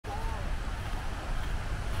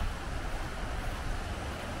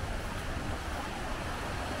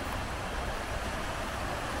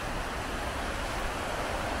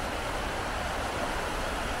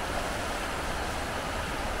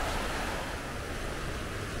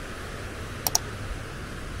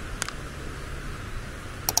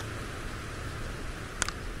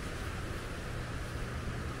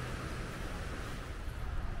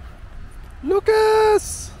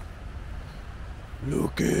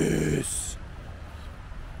Lucas.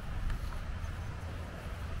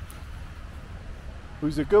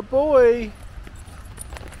 Who's a good boy?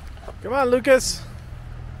 Come on, Lucas.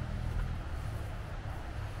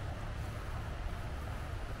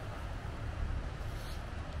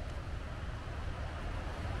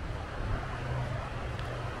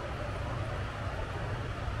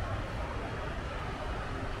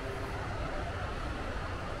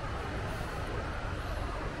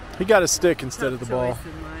 He got a stick instead of the ball.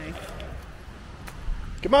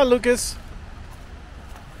 Come on, Lucas.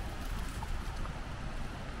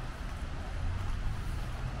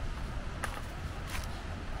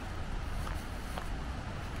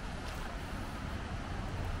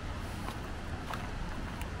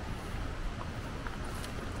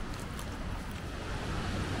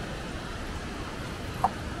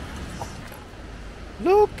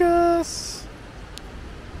 Lucas.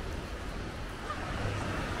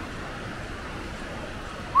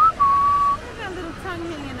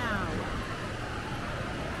 Hanging out.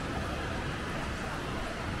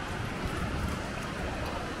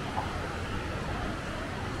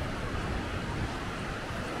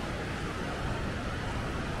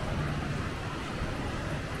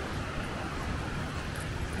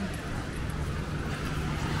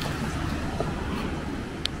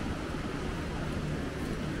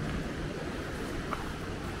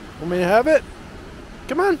 Want me to have it?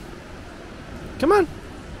 Come on. Come on.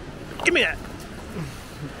 Give me that.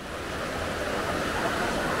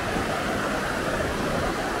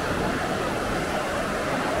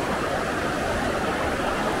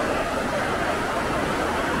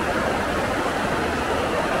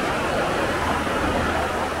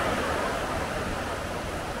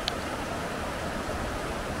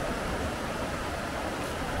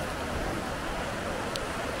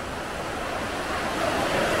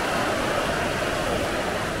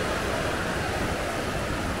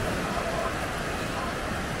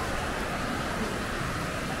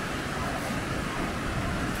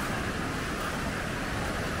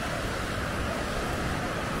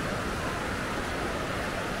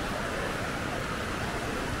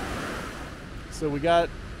 So we got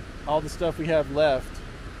all the stuff we have left.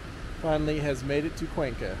 Finally has made it to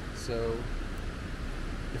Cuenca. So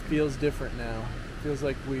it feels different now. It feels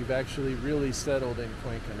like we've actually really settled in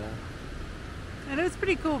Cuenca now. And it was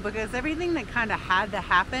pretty cool because everything that kind of had to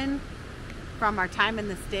happen from our time in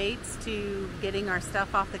the States to getting our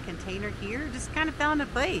stuff off the container here just kind of fell into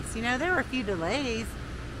place. You know, there were a few delays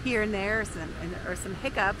here and there, or some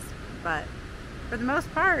hiccups, but for the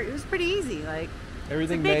most part, it was pretty easy. Like,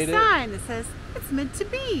 everything it's a big made sign that says it's meant to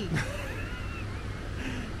be.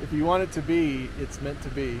 If you want it to be, it's meant to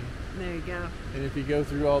be. There you go. And if you go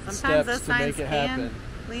through all the Sometimes steps those to make signs it happen.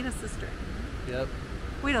 can lead us astray. Yep.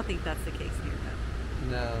 We don't think that's the case here,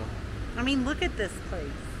 though. No. I mean, look at this place.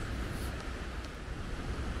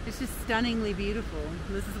 It's just stunningly beautiful.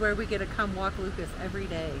 This is where we get to come walk Lucas every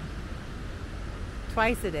day.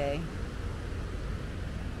 Twice a day.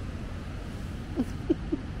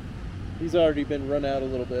 He's already been run out a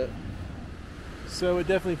little bit. So it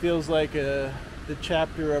definitely feels like the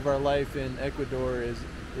chapter of our life in Ecuador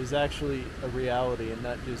is actually a reality and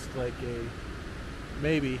not just like a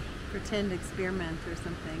maybe. Pretend experiment or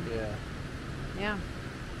something. Yeah. Yeah.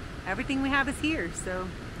 Everything we have is here, so.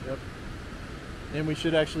 Yep. And we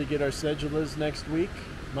should actually get our cedulas next week,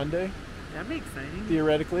 Monday. That'd be exciting.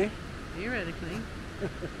 Theoretically. Theoretically.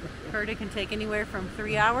 Heard it can take anywhere from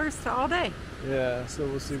 3 hours to all day. Yeah, so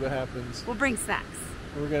we'll see what happens. We'll bring snacks.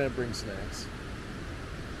 We're gonna bring snacks.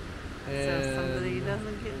 And so somebody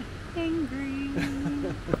doesn't get angry.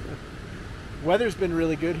 Weather's been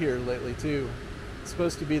really good here lately too. It's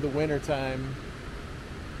supposed to be the winter time,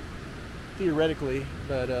 theoretically,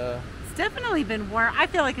 but it's definitely been warm. I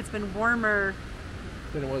feel like it's been warmer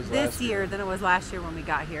than it was this year than it was last year when we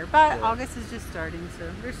got here. But yeah. August is just starting, so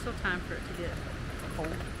there's still time for it to get cold.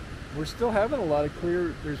 We're still having a lot of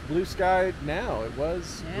clear, there's blue sky now. It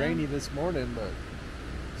was rainy this morning, but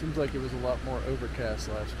it seems like it was a lot more overcast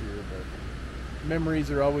last year, but memories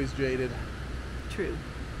are always jaded. True.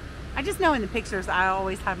 I just know in the pictures I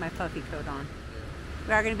always have my puffy coat on. Yeah.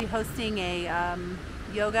 We are going to be hosting a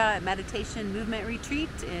yoga and meditation movement retreat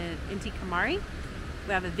in Inti Kamari.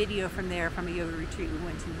 We have a video from there from a yoga retreat we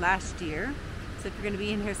went to last year. So if you're going to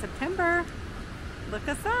be in here September, look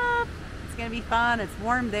us up. It's going to be fun. It's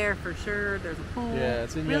warm there for sure. There's a pool. Yeah,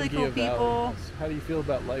 it's in really cool people. Valley. How do you feel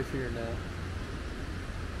about life here now?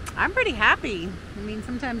 I'm pretty happy. I mean,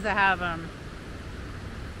 sometimes I have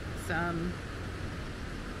some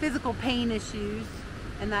physical pain issues,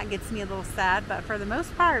 and that gets me a little sad. But for the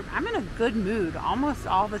most part, I'm in a good mood almost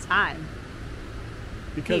all the time.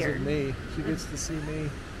 Because here. of me. She gets to see me.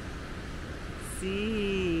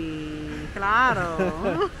 Sí,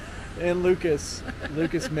 claro. And Lucas.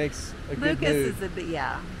 Lucas makes a good Lucas mood. is a bit,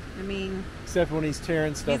 yeah. I mean, Except when he's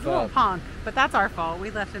tearing he's stuff a little up. punk, but that's our fault. We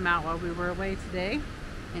left him out while we were away today,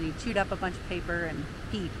 and he chewed up a bunch of paper and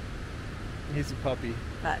peed. He's a puppy.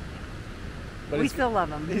 But But we still love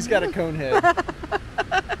him. He's got a cone head.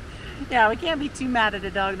 Yeah, we can't be too mad at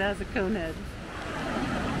a dog that has a cone head.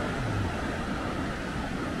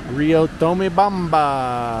 Rio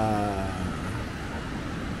Tomebamba.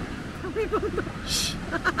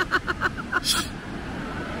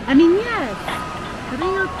 I mean, yes.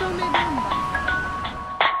 Rio Tomebamba.